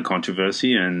needs a bit of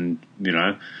controversy, and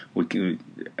I'd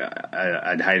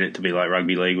hate it to be like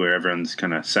rugby league where everyone's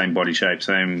kind of same body shape,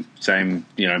 same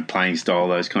playing style,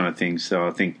 those kind of things. So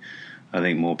I think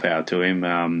more power to him.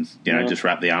 Just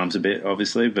wrap the arms a bit,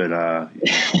 obviously, but I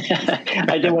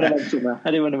didn't want to mention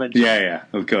that. Yeah,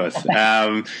 of course.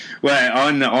 Well,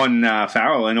 on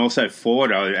Farrell and also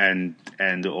Ford and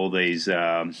all these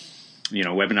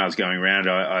webinars going around.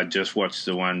 I just watched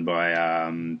the one by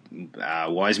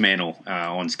Wisemantle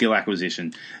on skill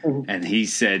acquisition, and he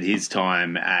said his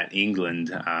time at England,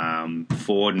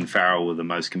 Ford and Farrell were the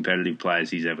most competitive players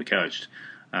he's ever coached.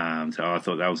 So I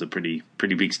thought that was a pretty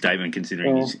big statement,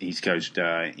 considering he's coached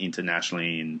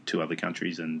internationally in 2 other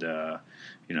countries, and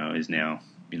is now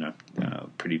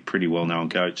pretty well known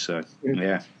coach. So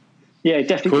yeah. Yeah, it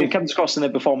definitely comes across in their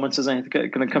performances. I think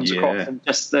it kind of comes across in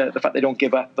just the fact they don't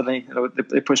give up, and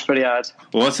they push pretty hard.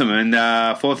 Awesome. And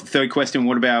third question: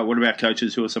 what about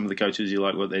coaches? Who are some of the coaches you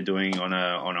like what they're doing on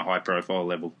a high profile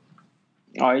level?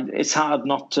 It's hard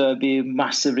not to be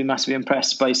massively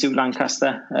impressed by Stuart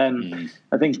Lancaster.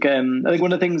 I think one of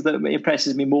the things that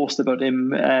impresses me most about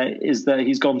him is that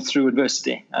he's gone through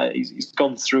adversity. He's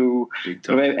gone through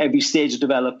every stage of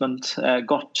development,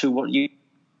 got to what you.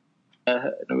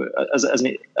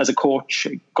 As a coach,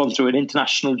 gone through an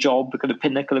international job, the kind of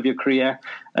pinnacle of your career,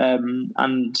 and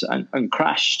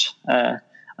crashed. And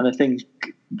I think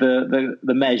the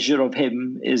measure of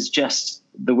him is just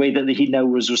the way that he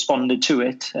now has responded to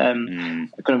it.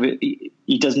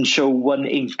 He doesn't show one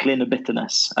inkling of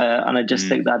bitterness, and I just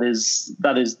think that is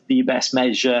the best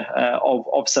measure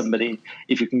of somebody.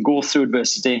 If you can go through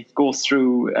adversity, go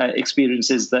through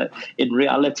experiences that in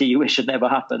reality you wish had never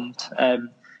happened.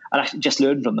 And actually just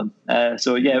learn from them.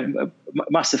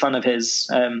 Massive fan of his.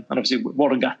 And obviously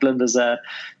Warren Gatland,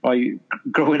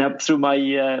 growing up through my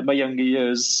younger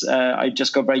years, I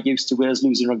just got very used to Wales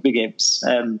losing rugby games.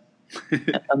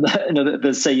 And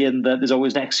the saying that there's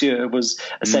always next year was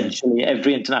essentially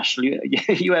every international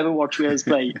you ever watch Wales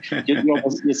play,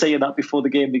 you're saying that before the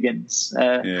game begins.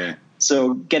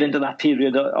 So get into that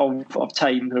period of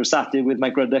time. I started with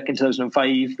Mike Ruddock in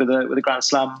 2005 with a Grand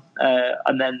Slam,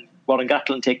 and then Warren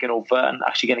Gatland taking over and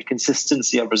actually getting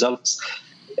consistency of results.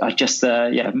 I just,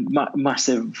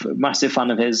 massive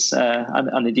fan of his,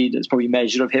 and indeed it's probably a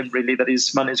measure of him really that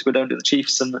he's managed to go down to the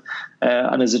Chiefs and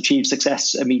has achieved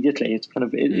success immediately. It's kind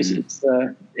of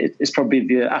it's probably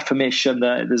the affirmation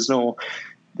that there's no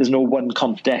one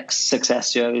context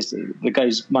success here. The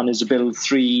guy's managed to build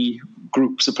 3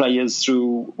 groups of players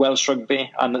through Welsh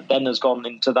rugby, and then has gone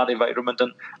into that environment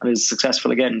and is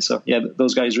successful again. So yeah,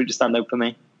 those guys really stand out for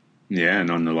me. Yeah,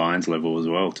 and on the Lions level as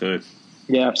well too.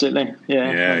 Yeah, absolutely.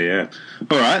 Yeah.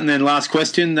 All right, and then last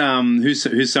question: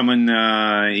 who's someone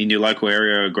in your local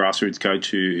area, a grassroots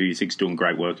coach who you think's doing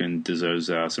great work and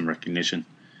deserves some recognition?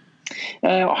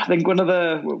 I think one of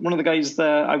the guys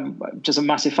that I'm just a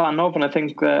massive fan of, and I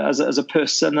think as a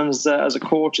person and as a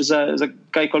coach, is a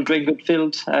guy called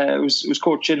Geraint who's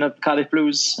coaching at Cardiff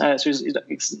Blues. So he's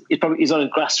on a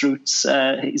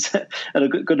grassroots. He's at a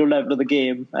good level of the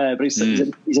game, but he's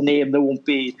a name that won't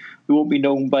be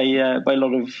known by a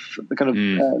lot of the kind of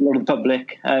a lot of the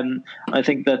public. I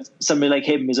think that somebody like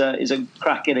him is a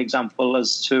cracking example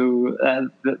as to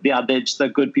the adage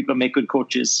that good people make good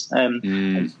coaches.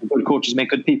 Good coaches make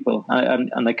good people,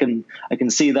 and I can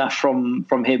see that from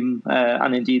him,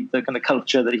 and indeed the kind of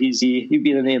culture that he'd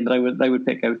be the name that I would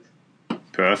pick out.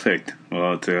 Perfect.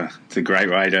 Well, it's a great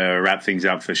way to wrap things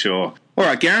up for sure. All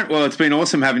right, Geraint. Well, it's been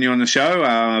awesome having you on the show.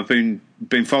 I've been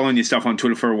following your stuff on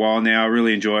Twitter for a while now. I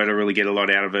really enjoy it. I really get a lot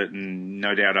out of it, and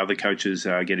no doubt other coaches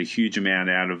get a huge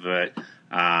amount out of it.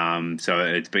 So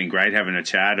it's been great having a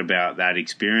chat about that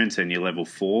experience and your level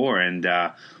 4, and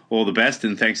all the best.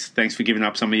 And thanks for giving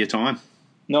up some of your time.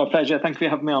 No, pleasure. Thanks for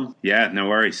having me on. Yeah, no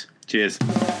worries. Cheers.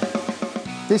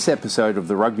 This episode of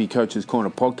the Rugby Coaches Corner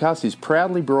podcast is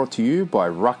proudly brought to you by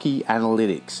Rucky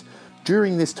Analytics.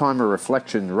 During this time of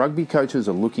reflection, rugby coaches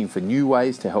are looking for new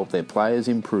ways to help their players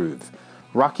improve.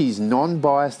 Rucky's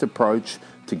non-biased approach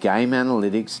to game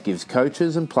analytics gives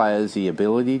coaches and players the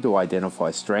ability to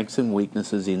identify strengths and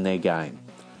weaknesses in their game,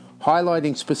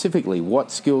 highlighting specifically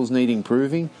what skills need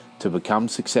improving to become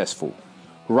successful.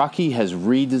 Rucky has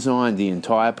redesigned the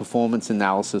entire performance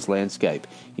analysis landscape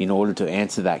in order to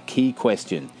answer that key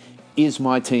question: is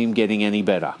my team getting any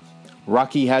better?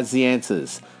 Rucky has the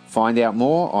answers. Find out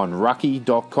more on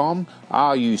rucky.com,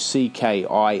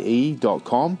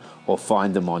 ruckie.com, or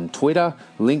find them on Twitter,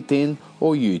 LinkedIn,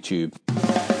 or YouTube.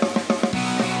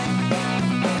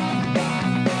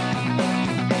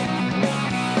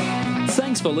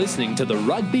 Thanks for listening to the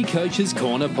Rugby Coaches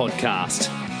Corner podcast.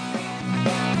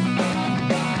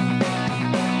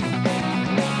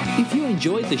 If you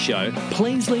enjoyed the show,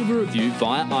 please leave a review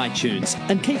via iTunes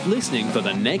and keep listening for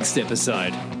the next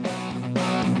episode.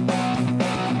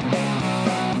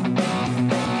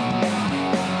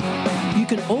 You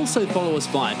can also follow us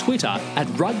via Twitter at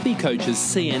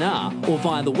RugbyCoachesCNR or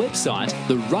via the website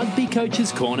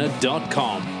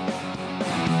therugbycoachescorner.com.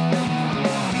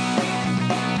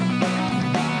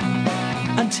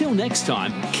 Until next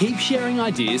time, keep sharing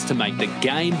ideas to make the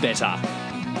game better.